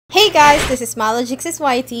Hey guys, this is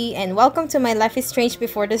MalogixSYT and welcome to my Life is Strange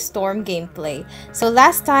Before the Storm gameplay. So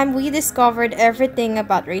last time we discovered everything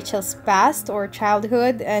about Rachel's past or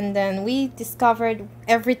childhood, and then we discovered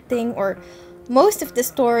everything or most of the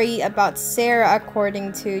story about Sarah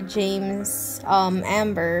according to James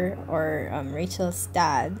Amber or Rachel's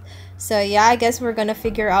dad. So yeah, I guess we're gonna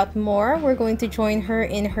figure out more. We're going to join her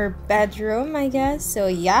in her bedroom, I guess. So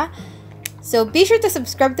yeah. So be sure to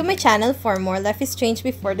subscribe to my channel for more Life is Strange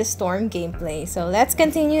Before the Storm gameplay. So let's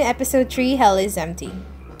continue episode 3, Hell is Empty.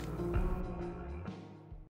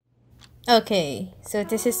 Okay, so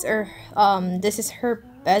this is her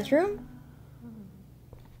bedroom.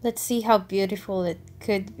 Let's see how beautiful it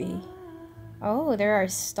could be. Oh, there are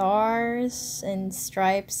stars and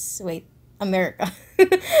stripes. Wait, America.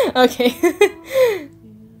 Okay.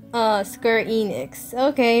 Square Enix.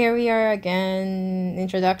 Okay, here we are again.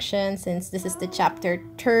 Introduction, since this is the chapter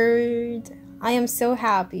 3rd. I am so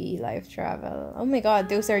happy. Life travel. Oh my god,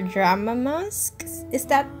 those are drama masks? Is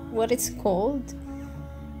that what it's called?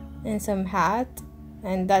 And some hat.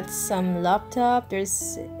 And that's some laptop.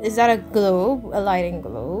 Is that a globe? A lighting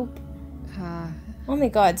globe? Oh my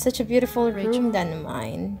god, such a beautiful room than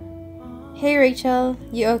mine. Hey Rachel,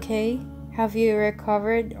 you okay? Have you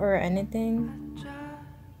recovered or anything?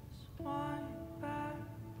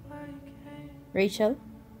 Rachel?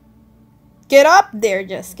 Get up there!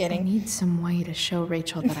 Just kidding. I need some way to show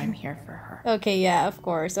Rachel that I'm here for her. Okay, yeah, of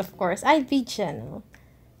course. I'd be gentle.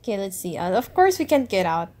 Okay, let's see. Of course we can't get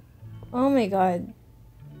out. Oh my god.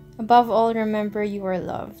 Above all, remember you are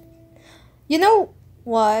loved. You know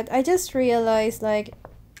what? I just realized, like,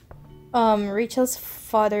 Rachel's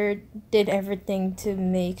father did everything to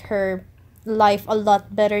make her life a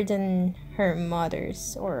lot better than her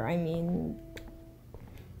mother's. Or, I mean,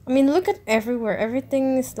 look at everywhere.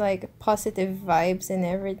 Everything is like positive vibes and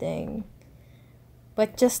everything.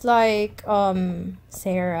 But just like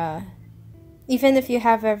Sarah, even if you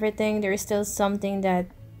have everything, there is still something that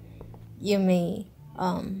you may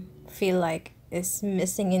feel like is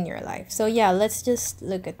missing in your life. So yeah, let's just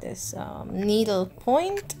look at this needle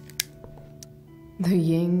point. The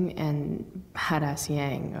yin and badass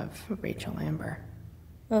yang of Rachel Amber.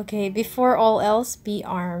 Okay, before all else, be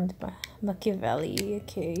armed. Machiavelli,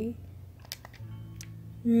 okay.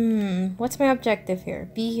 What's my objective here?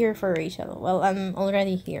 Be here for Rachel. Well, I'm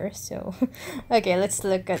already here, so... Okay, let's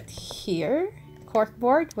look at here.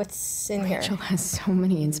 Corkboard, what's in here? Rachel has so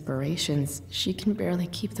many inspirations, she can barely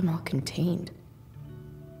keep them all contained.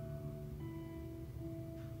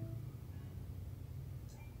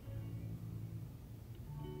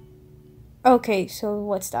 Okay, so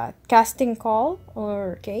what's that? Casting call?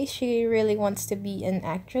 Or, okay, she really wants to be an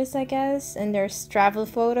actress, I guess. And there's travel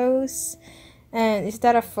photos. And is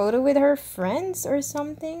that a photo with her friends or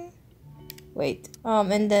something? Wait,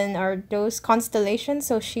 and then are those constellations?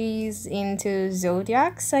 So she's into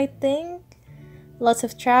zodiacs, I think. Lots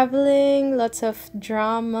of traveling, lots of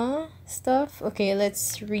drama stuff. Okay,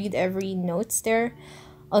 let's read every notes there.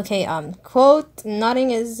 Okay, quote,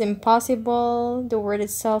 nothing is impossible. The word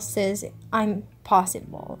itself says, I'm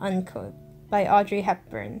possible, unquote, by Audrey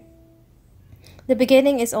Hepburn. The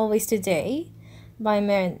beginning is always today, by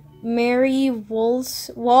Mary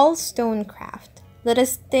Wollstonecraft. Let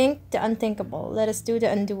us think the unthinkable. Let us do the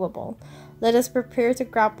undoable. Let us prepare to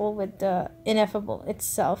grapple with the ineffable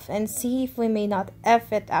itself and see if we may not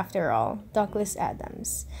F it after all. Douglas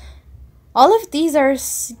Adams. All of these are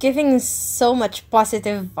giving so much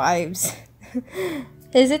positive vibes.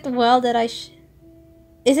 Is it well that I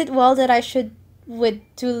should with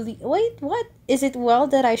to wait, what? Is it well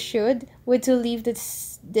that I should with to leave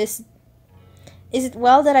this Is it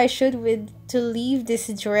well that I should with to leave this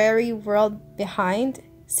dreary world behind,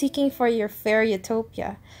 seeking for your fair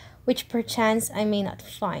utopia, which perchance I may not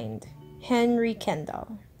find. Henry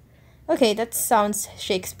Kendall. Okay, that sounds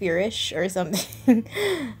Shakespeare-ish or something.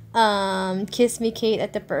 Kiss me, Kate,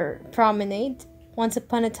 at the promenade. Once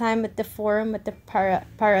upon a time at the forum at the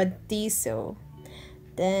Paradiso.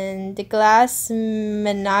 Then the glass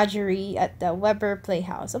menagerie at the Weber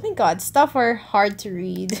Playhouse. Oh my god, stuff are hard to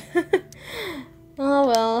read. Oh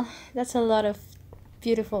well, that's a lot of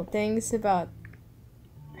beautiful things about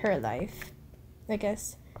her life, I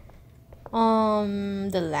guess.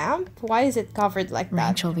 The lamp? Why is it covered like that?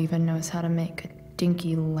 Rachel even knows how to make a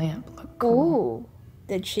dinky lamp look cool. Oh,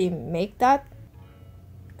 did she make that?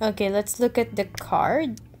 Okay, let's look at the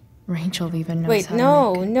card. Rachel even knows how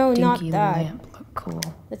to make no, a dinky not that. lamp look cool.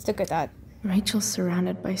 Let's look at that. Rachel's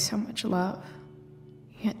surrounded by so much love,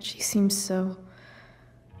 yet she seems so...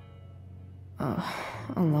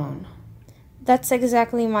 alone. That's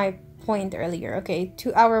exactly my point earlier. Okay,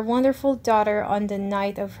 to our wonderful daughter on the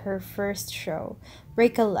night of her first show.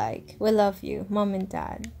 Break a leg. We love you, Mom and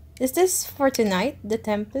Dad. Is this for tonight, The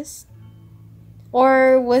Tempest?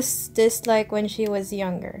 Or was this like when she was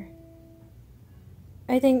younger?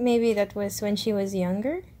 I think maybe that was when she was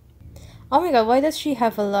younger. Oh my god, why does she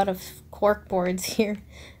have a lot of cork boards here?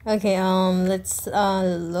 Okay, let's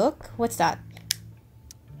look. What's that?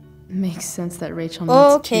 Makes sense that Rachel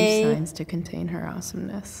needs Okay. 2 signs to contain her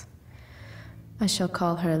awesomeness. I shall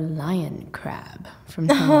call her Lion Crab from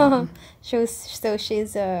now on. So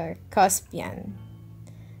she's a Cuspian.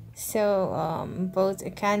 So both a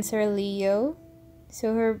Cancer, Leo.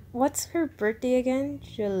 So what's her birthday again?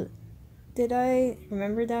 Did I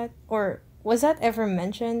remember that? Or was that ever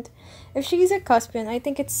mentioned? If she's a Cuspian, I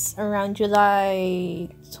think it's around July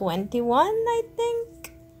 21, I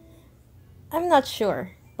think. I'm not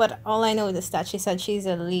sure. But all I know is that she said she's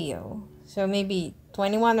a Leo. So maybe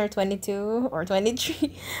 21 or 22 or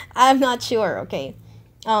 23. I'm not sure. Okay.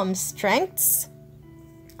 Strengths.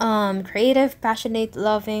 Creative, passionate,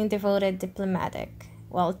 loving, devoted, diplomatic.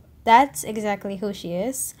 Well, that's exactly who she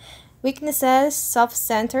is. Weaknesses,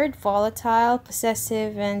 self-centered, volatile,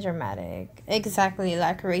 possessive, and dramatic. Exactly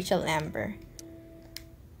like Rachel Amber.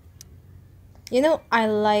 You know, I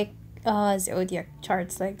like zodiac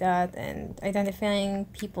charts like that and identifying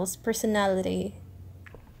people's personality.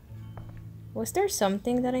 Was there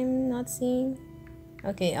something that I'm not seeing?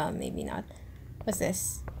 Okay, maybe not. What's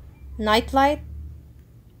this? Nightlight?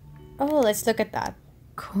 Oh, let's look at that.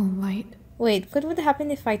 Cool light. Wait, what would happen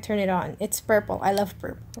if I turn it on? It's purple. I love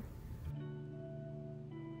purple.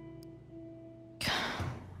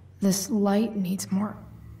 This light needs more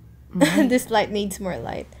light. This light needs more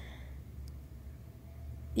light.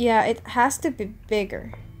 Yeah, it has to be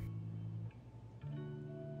bigger.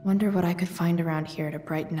 Wonder what I could find around here to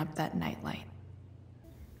brighten up that nightlight.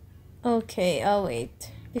 Okay, I'll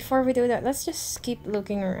wait. Before we do that, let's just keep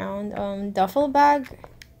looking around. Duffel bag?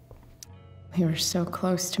 We were so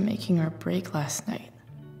close to making our break last night.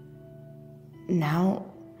 Now,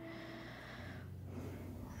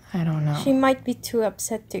 I don't know. She might be too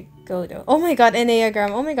upset to go though. Oh my god, Enneagram.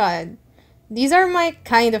 Oh my god. These are my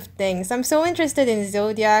kind of things. I'm so interested in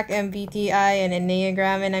Zodiac, MBTI, and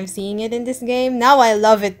Enneagram, and I'm seeing it in this game. Now I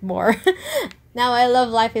love it more. Now I love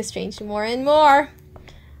Life is Strange more and more.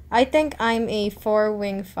 I think I'm a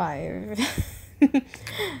 4-wing 5.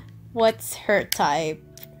 What's her type?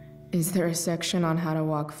 Is there a section on how to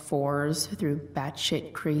walk 4s through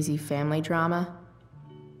batshit crazy family drama?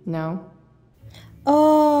 No?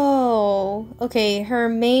 Oh, okay. Her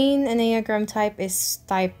main Enneagram type is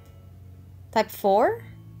type 4?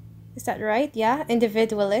 Is that right? Yeah,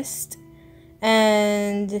 individualist.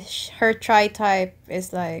 And her tri-type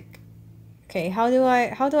is like, okay, how do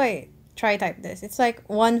I tri-type this? It's like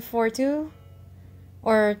 142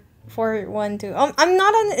 or 412. I'm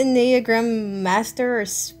not an Enneagram master or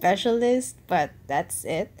specialist, but that's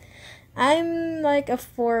it. I'm like a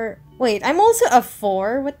 4. Wait, I'm also a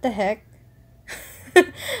 4. What the heck?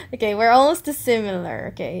 Okay, we're almost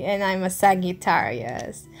similar. Okay, and I'm a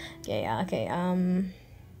Sagittarius. Okay, okay.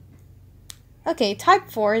 Okay, type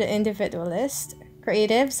 4, the individualist.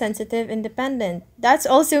 Creative, sensitive, independent. That's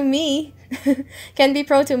also me. Can be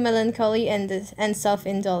prone to melancholy and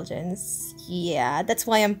self-indulgence. Yeah, that's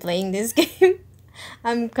why I'm playing this game.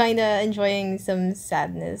 I'm kind of enjoying some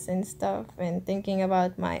sadness and stuff and thinking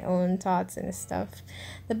about my own thoughts and stuff.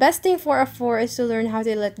 The best thing for a 4 is to learn how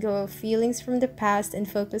to let go of feelings from the past and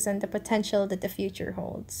focus on the potential that the future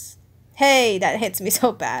holds. Hey, that hits me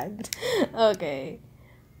so bad. Okay.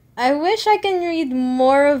 I wish I can read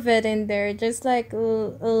more of it in there, just like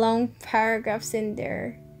long paragraphs in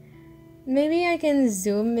there. Maybe I can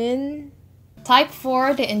zoom in. Type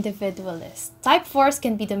 4, the individualist. Type 4s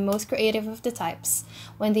can be the most creative of the types.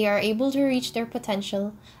 When they are able to reach their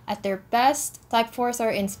potential at their best, type 4s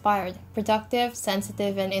are inspired, productive,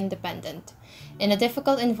 sensitive, and independent. In a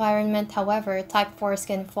difficult environment, however, type 4s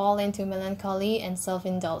can fall into melancholy and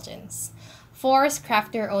self-indulgence. 4s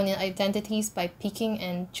craft their own identities by picking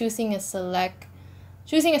and choosing a select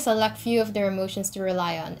few of their emotions to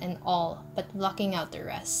rely on and all, but blocking out the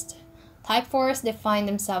rest. Type 4s define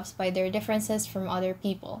themselves by their differences from other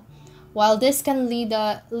people. While this can lead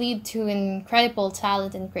to incredible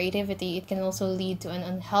talent and creativity, it can also lead to an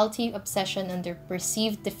unhealthy obsession on their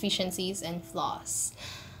perceived deficiencies and flaws.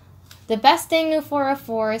 The best thing for a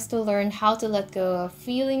 4 is to learn how to let go of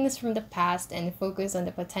feelings from the past and focus on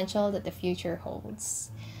the potential that the future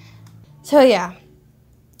holds. So yeah,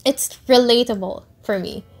 it's relatable for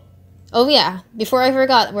me. Oh yeah, before I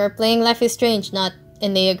forgot, we're playing Life is Strange, not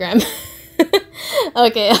Enneagram.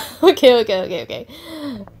 Okay.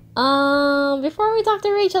 Before we talk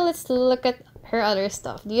to Rachel, let's look at her other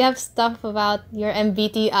stuff. Do you have stuff about your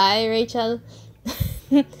MBTI, Rachel?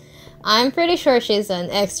 I'm pretty sure she's an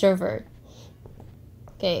extrovert.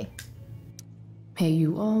 Okay. May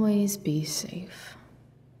you always be safe.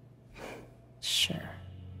 Sure.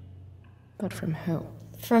 But from who?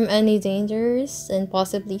 From any dangers and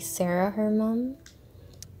possibly Sarah, her mom.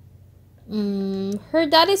 Her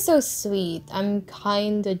dad is so sweet. I'm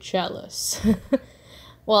kinda jealous.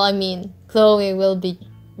 Well, I mean, Chloe will be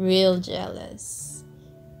real jealous.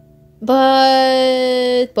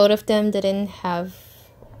 But both of them didn't have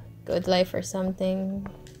good life or something.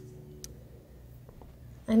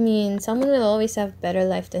 I mean, someone will always have better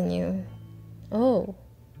life than you. Oh.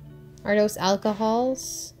 Are those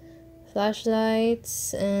alcohols?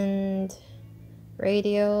 Flashlights and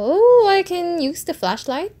radio. Oh, I can use the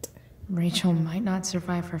flashlight. Rachel might not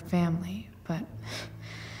survive her family, but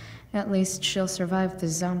at least she'll survive the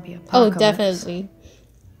zombie apocalypse. Oh, definitely.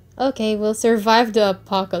 Okay, we'll survive the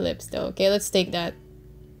apocalypse though. Okay, let's take that.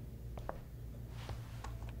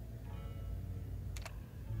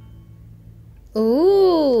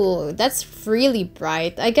 Ooh, that's really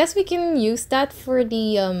bright. I guess we can use that for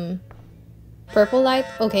the purple light.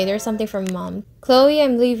 Okay, there's something from mom. Chloe,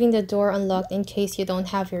 I'm leaving the door unlocked in case you don't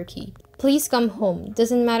have your key. Please come home.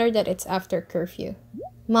 Doesn't matter that it's after curfew.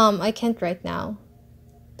 Mom, I can't right now.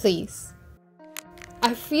 Please.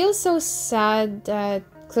 I feel so sad that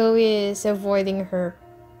Chloe is avoiding her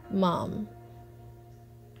mom.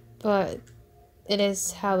 But it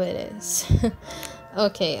is how it is.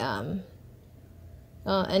 Okay,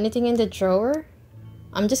 anything in the drawer?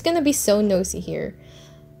 I'm just gonna be so nosy here.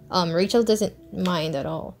 Rachel doesn't mind at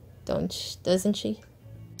all, doesn't she?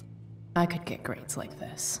 I could get grades like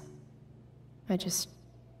this. I just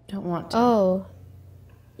don't want to. Oh.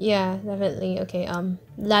 Yeah, definitely. Okay,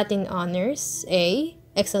 Latin honors, A.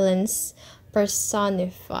 Excellence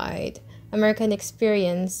personified. American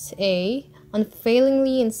experience, A.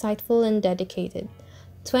 Unfailingly insightful and dedicated.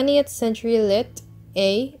 20th century lit,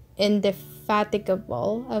 A.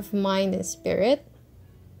 Indefatigable of mind and spirit.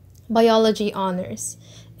 Biology honors,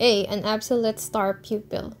 A. An absolute star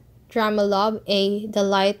pupil. Drama lob, A. The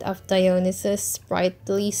light of Dionysus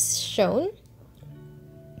brightly shone.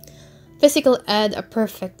 Physical ed, a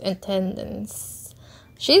perfect attendance.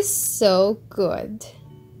 She's so good.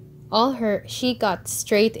 She got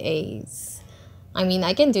straight A's. I mean,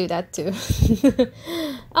 I can do that too.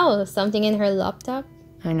 Oh, something in her laptop?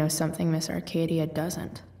 I know something Miss Arcadia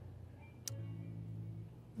doesn't.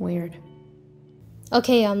 Weird.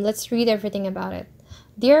 Okay, let's read everything about it.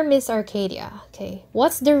 Dear Miss Arcadia, okay,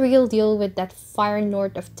 what's the real deal with that fire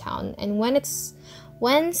north of town? And when's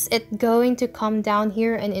it going to come down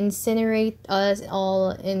here and incinerate us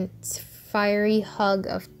all in its fiery hug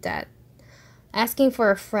of death? Asking for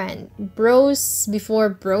a friend. Bros before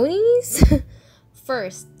bronies?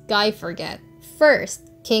 First, guy forget. First,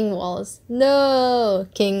 King Walls. No,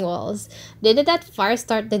 King Walls. Didn't that fire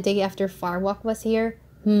start the day after Firewalk was here?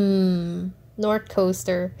 North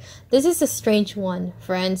Coaster. This is a strange one,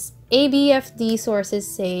 friends. ABFD sources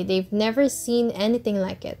say they've never seen anything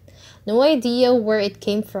like it. No idea where it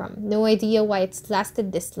came from. No idea why it's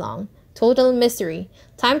lasted this long. Total mystery.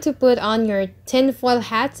 Time to put on your tinfoil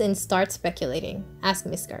hats and start speculating. Ask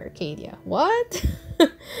Miss Arcadia. What?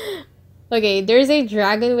 Okay, there's a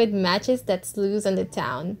dragon with matches that's loose on the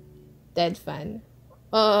town. Dead fan.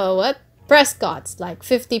 What? Prescott's like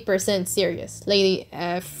 50% serious. Lady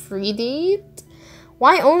Aphrodite?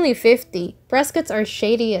 Why only 50? Prescott's are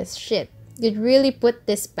shady as shit. You'd really put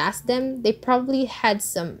this past them? They probably had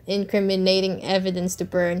some incriminating evidence to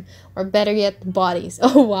burn, or better yet, bodies.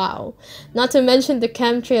 Oh wow. Not to mention the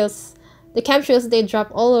chemtrails. The chemtrails they drop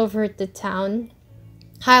all over the town.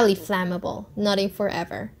 Highly flammable. Nothing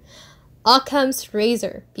forever. Occam's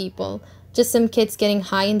razor, people. Just some kids getting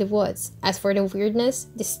high in the woods. As for the weirdness,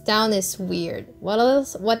 this town is weird. What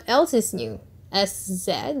else is new?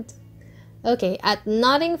 SZ? Okay, at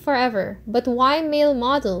nothing forever. But why male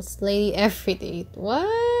models, Lady Everyday?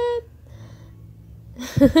 What?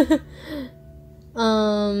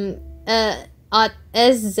 At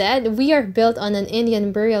SZ, we are built on an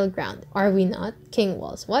Indian burial ground. Are we not? King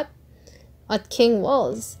Walls. What? At King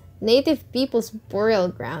Walls. Native people's burial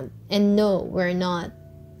ground. And no, we're not.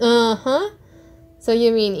 So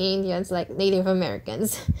you mean Indians like Native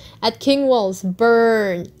Americans. At King Walls,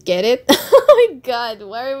 burn. Get it? Oh my god,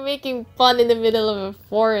 why are we making fun in the middle of a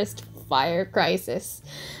forest fire crisis?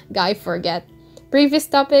 Guy forget. Previous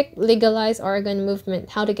topic, legalize Oregon movement.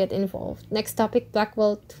 How to get involved. Next topic,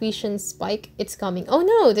 Blackwell tuition spike. It's coming. Oh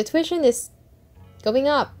no, the tuition is going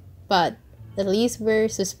up. But At least we're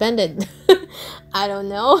suspended. I don't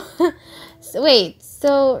know. So wait,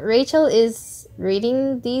 so Rachel is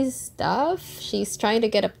reading these stuff? She's trying to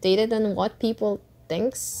get updated on what people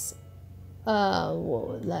thinks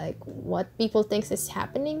like what people thinks is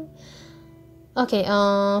happening. Okay,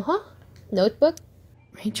 notebook.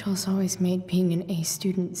 Rachel's always made being an A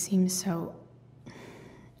student seem so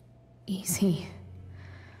easy.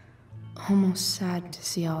 Almost sad to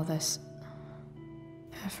see all this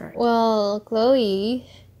effort. Well, Chloe,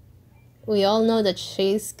 we all know that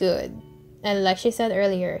she's good. And like she said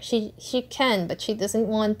earlier, she can, but she doesn't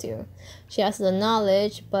want to. She has the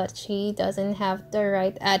knowledge, but she doesn't have the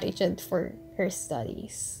right attitude for her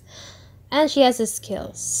studies. And she has the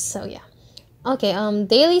skills, so yeah. Okay,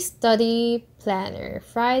 daily study planner,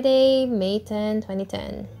 Friday, May 10,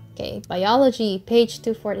 2010. Okay, biology, page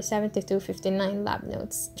 247 to 259, lab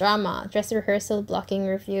notes. Drama, dress rehearsal, blocking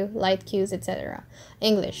review, light cues, etc.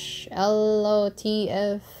 English,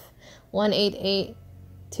 LOTF 188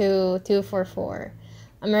 to 244.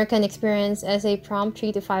 American experience, essay prompt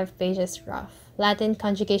 3 to 5 pages rough. Latin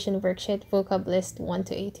conjugation worksheet, vocab list 1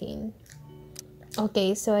 to 18.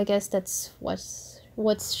 Okay, so I guess that's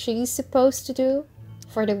what she's supposed to do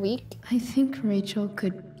for the week. I think Rachel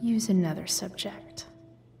could use another subject.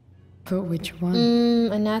 But which one?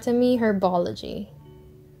 Anatomy, herbology.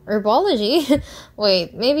 Herbology?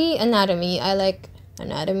 Wait, maybe anatomy. I like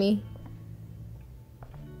anatomy.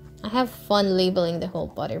 I have fun labeling the whole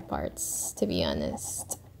body parts, to be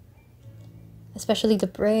honest. Especially the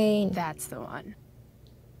brain. That's the one.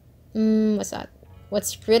 What's that?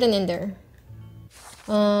 What's written in there?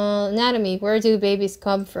 Anatomy, where do babies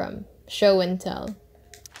come from? Show and tell.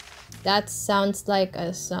 That sounds like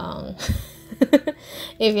a song.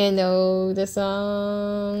 If you know the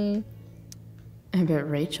song. I bet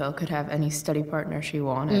Rachel could have any study partner she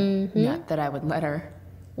wanted. Not that I would let her.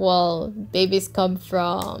 Well, babies come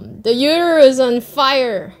from the uterus on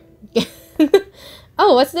fire.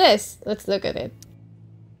 Oh, what's this? Let's look at it.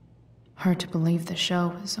 Hard to believe the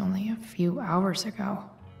show was only a few hours ago.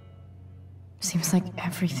 Seems like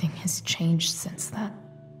everything has changed since then.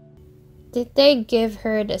 Did they give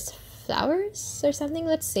her this flowers or something?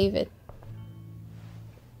 Let's save it.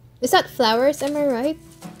 Is that flowers? Am I right?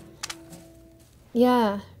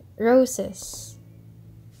 Yeah, roses.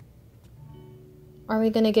 Are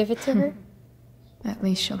we gonna give it to her? At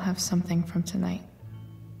least she'll have something from tonight.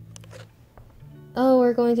 Oh,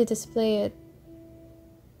 we're going to display it.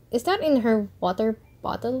 Is that in her water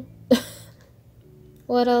bottle?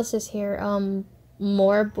 What else is here?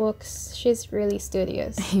 More books. She's really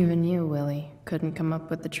studious. Even you, Willie, couldn't come up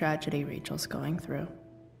with the tragedy Rachel's going through.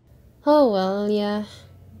 Oh, well, yeah.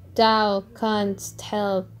 Thou canst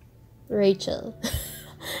help Rachel.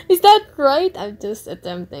 Is that right? I'm just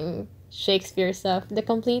attempting Shakespeare stuff. The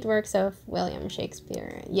complete works of William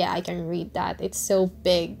Shakespeare. Yeah, I can read that. It's so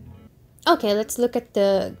big. Okay, let's look at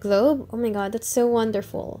the globe. Oh my god, that's so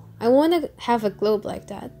wonderful. I want to have a globe like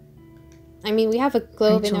that. I mean, we have a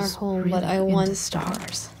globe in our home, but I want into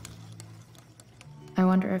stars. I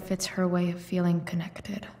wonder if it's her way of feeling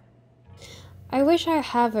connected. I wish I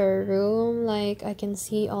have a room like I can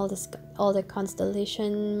see all the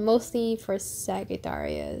constellation, mostly for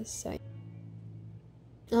Sagittarius.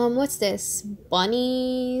 What's this?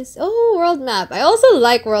 Bunnies? Oh, world map. I also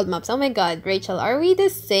like world maps. Oh my god, Rachel, are we the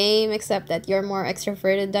same except that you're more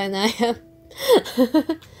extroverted than I am?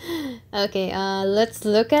 Okay, let's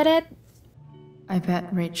look at it. I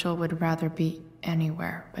bet Rachel would rather be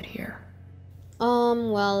anywhere but here.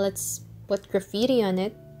 Well, let's put graffiti on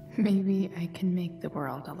it. Maybe I can make the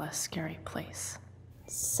world a less scary place.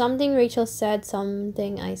 Something Rachel said,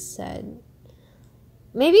 something I said.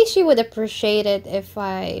 Maybe she would appreciate it if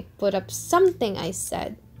I put up something I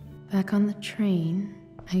said. Back on the train,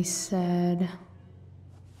 I said...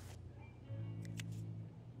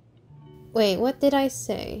 Wait, what did I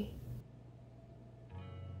say?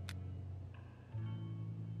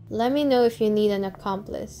 Let me know if you need an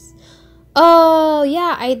accomplice. Oh,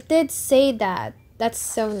 yeah, I did say that. That's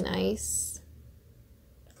so nice.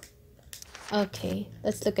 Okay,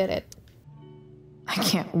 let's look at it. I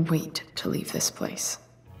can't wait to leave this place.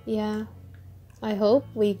 Yeah, I hope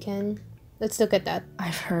we can. Let's look at that.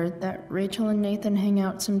 I've heard that Rachel and Nathan hang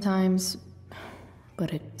out sometimes,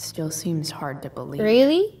 but it still seems hard to believe.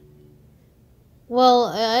 Really?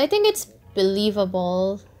 Well, I think it's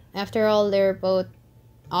believable. After all, they're both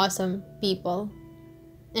awesome people.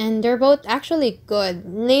 And they're both actually good.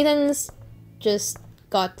 Nathan's just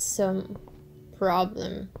got some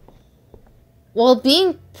problem. Well,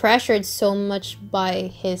 being pressured so much by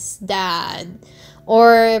his dad,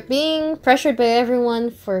 or being pressured by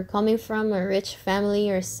everyone for coming from a rich family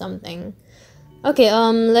or something. Okay,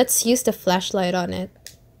 let's use the flashlight on it.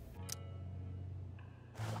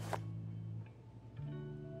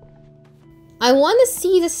 I want to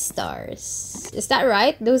see the stars. Is that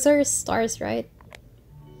right? Those are stars, right?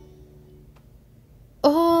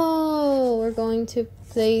 Oh, we're going to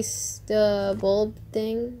place the bulb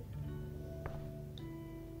thing.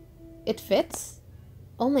 It fits?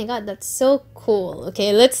 Oh my god, that's so cool.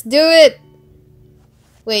 Okay, let's do it!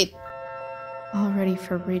 Wait. All ready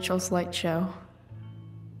for Rachel's light show.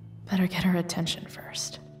 Better get her attention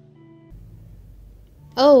first.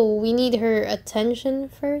 Oh, we need her attention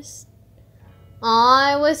first?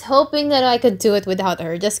 I was hoping that I could do it without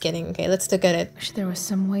her. Just kidding. Okay, let's look at it. Wish there was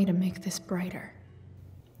some way to make this brighter.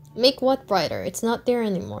 Make what brighter? It's not there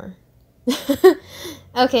anymore.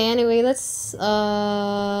 Okay, anyway, let's look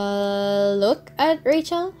at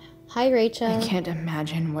Rachel. Hi, Rachel. I can't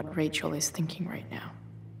imagine what Rachel is thinking right now.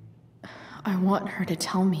 I want her to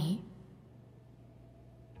tell me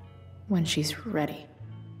when she's ready.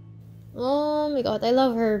 Oh my god, I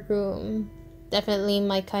love her room. Definitely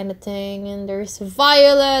my kind of thing. And there's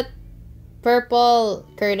violet, purple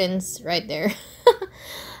curtains right there.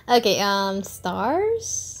 Okay,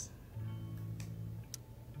 stars?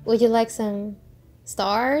 Would you like some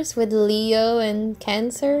stars with Leo and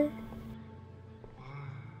Cancer?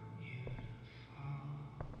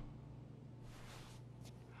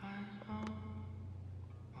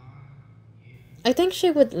 I think she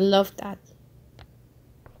would love that.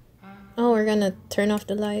 Oh, we're gonna turn off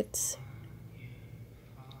the lights.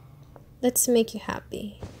 Let's make you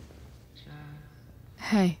happy.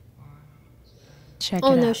 Hey. Check it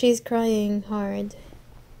out. Oh no, she's crying hard.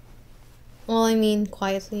 Well, I mean,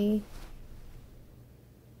 quietly.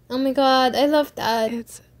 Oh my god, I love that.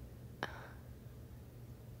 It's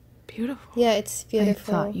beautiful. Yeah, it's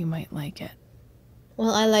beautiful. I thought you might like it.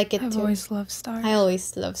 Well, I like it I've too. always loved stars. I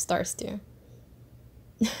always love stars too.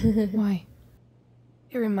 Why?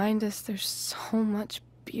 They remind us there's so much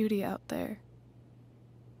beauty out there,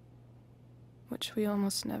 which we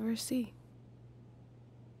almost never see.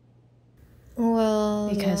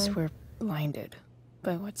 Well, Because yeah. we're blinded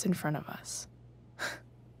by what's in front of us.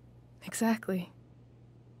 Exactly.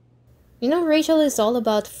 You know, Rachel is all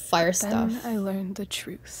about fire Then stuff. I learned the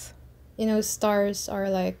truth. You know, stars are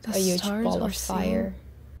like The a huge stars ball we're of fire.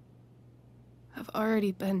 Have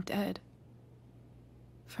already been dead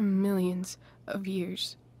for millions of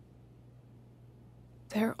years.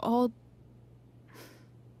 They're all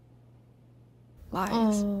lies.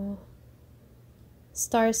 Oh.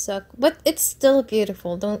 Stars suck. But it's still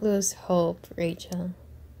beautiful. Don't lose hope, Rachel.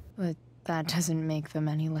 But that doesn't make them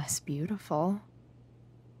any less beautiful.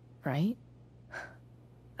 Right?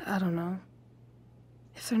 I don't know.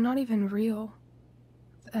 If they're not even real,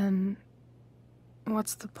 then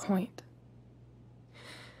what's the point?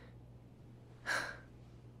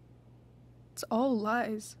 It's all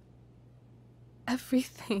lies.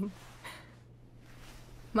 Everything.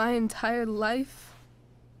 My entire life.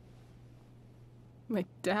 My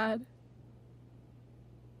dad.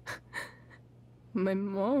 My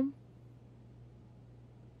mom.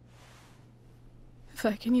 If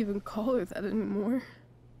I can even call her that anymore.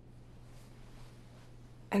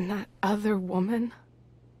 And that other woman.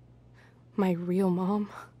 My real mom.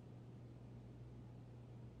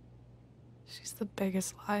 She's the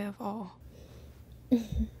biggest lie of all.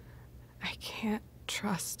 I can't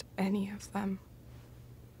trust any of them.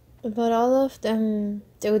 But all of them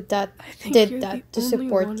did that, I think you're to the only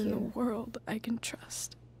support one in the you. world I can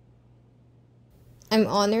trust. I'm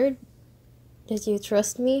honored that you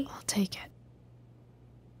trust me. I'll take it.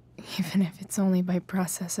 Even if it's only by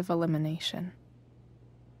process of elimination.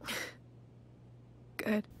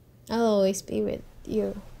 Good. I'll always be with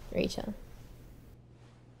you, Rachel.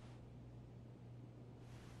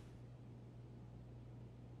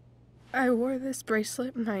 I wore this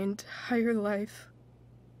bracelet my entire life.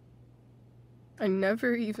 I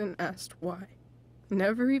never even asked why.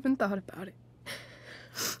 Never even thought about it.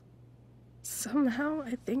 Somehow,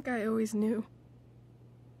 I think I always knew.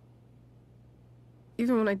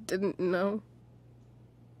 Even when I didn't know.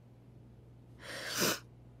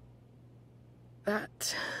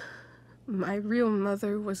 That my real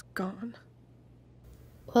mother was gone.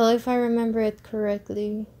 Well, if I remember it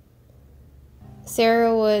correctly,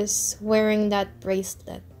 Sarah was wearing that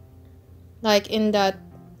bracelet. Like in that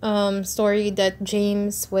story that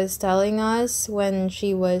James was telling us when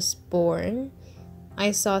she was born.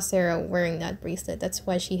 I saw Sarah wearing that bracelet. That's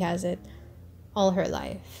why she has it all her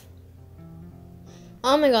life.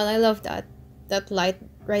 Oh my god, I love that. That light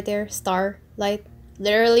right there. Star light.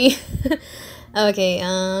 Literally. Okay,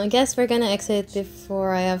 I guess we're gonna exit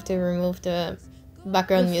before I have to remove the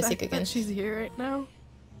background The music fact again. that she's here right now.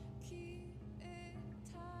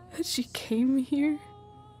 That she came here.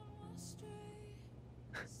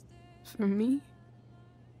 For me.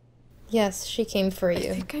 Yes, she came for I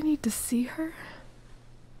you. think I need to see her.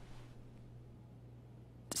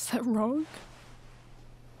 Is that wrong?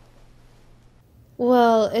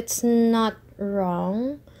 Well, it's not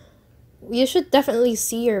wrong. You should definitely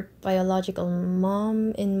see your biological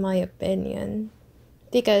mom, in my opinion.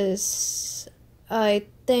 Because I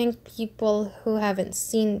think people who haven't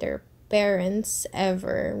seen their parents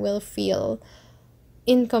ever will feel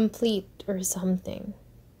incomplete or something.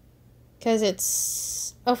 Because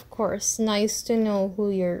it's, of course, nice to know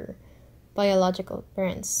who your biological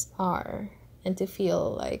parents are and to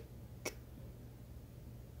feel like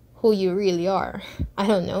who you really are. I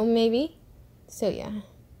don't know, maybe? So, yeah.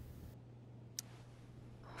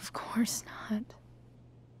 Of course not.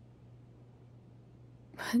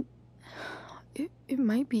 But it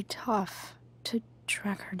might be tough to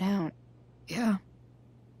track her down. Yeah.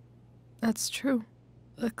 That's true.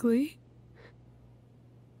 Luckily,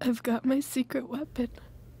 I've got my secret weapon.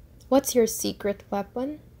 What's your secret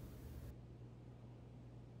weapon?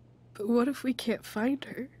 But what if we can't find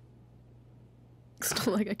her? It's not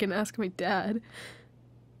like I can ask my dad.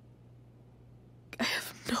 I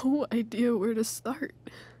have no idea where to start.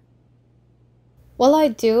 Well, I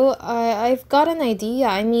do. I've got an idea.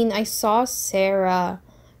 I mean, I saw Sarah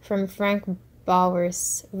from Frank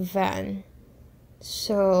Bauer's van.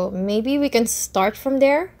 So maybe we can start from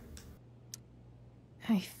there?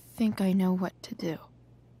 I think I know what to do.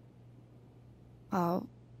 I'll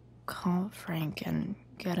call Frank and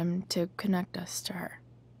get him to connect us to her.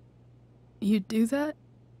 You'd do that?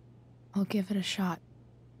 I'll give it a shot.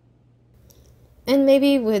 And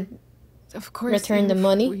maybe with Of course, return the even if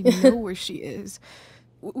money. we know where she is.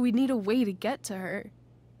 We need a way to get to her.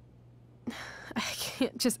 I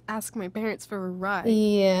can't just ask my parents for a ride.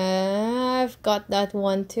 Yeah, I've got that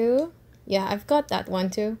one too. Yeah, I've got that one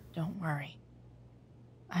too. Don't worry.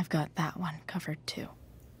 I've got that one covered too.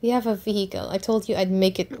 We have a vehicle. I told you I'd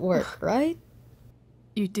make it work, right?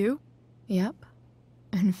 You do? Yep.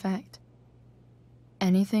 In fact,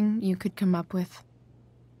 anything you could come up with,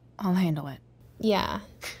 I'll handle it. Yeah.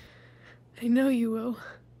 I know you will.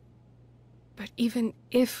 But even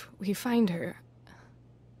if we find her,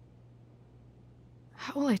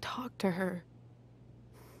 how will I talk to her?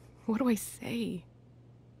 What do I say?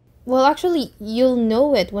 Well, actually, you'll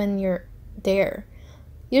know it when you're there.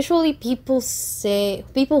 Usually people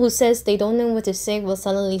who says they don't know what to say will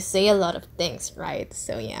suddenly say a lot of things, right?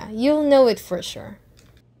 So yeah, you'll know it for sure.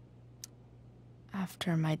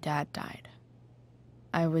 After my dad died,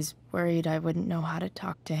 I was worried I wouldn't know how to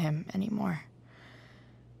talk to him anymore.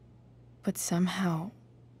 But somehow,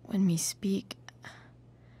 when we speak,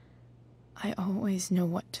 I always know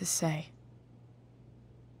what to say.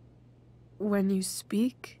 When you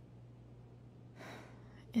speak?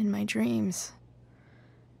 In my dreams,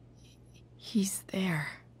 he's there.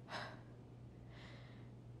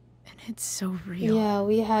 And it's so real. Yeah,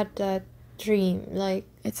 we had that dream, like,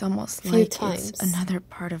 It's almost few like times. it's another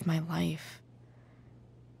part of my life.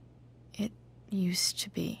 It used to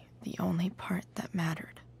be the only part that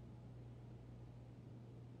mattered.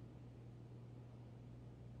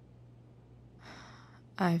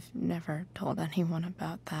 I've never told anyone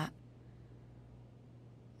about that.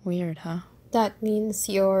 Weird, huh? that means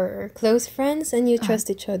you're close friends and you trust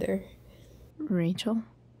each other. Rachel?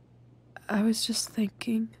 I was just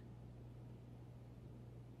thinking.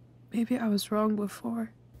 Maybe I was wrong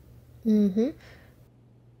before. Mm-hmm.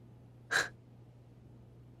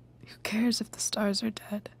 Who cares if the stars are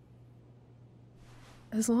dead?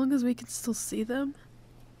 As long as we can still see them,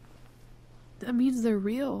 that means they're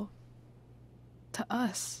real. To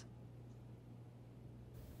us.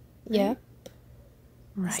 Yep.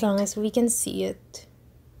 Right. As long as we can see it.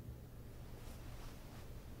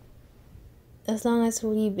 As long as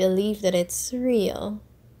we believe that it's real.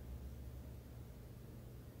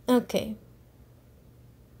 Okay.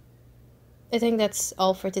 I think that's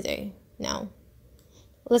all for today. Now,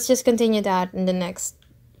 let's just continue that in the next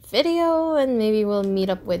video and maybe we'll meet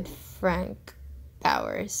up with Frank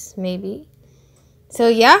Powers, maybe. So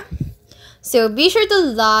yeah. So be sure to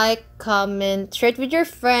like, comment, share it with your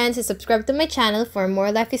friends, and subscribe to my channel for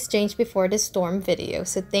more Life is Strange Before the Storm videos.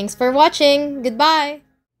 So thanks for watching. Goodbye.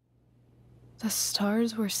 The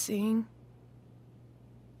stars we're seeing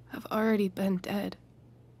have already been dead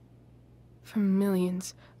for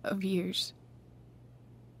millions of years.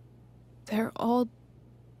 They're all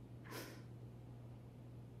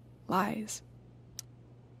lies.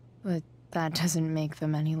 But that doesn't make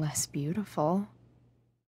them any less beautiful.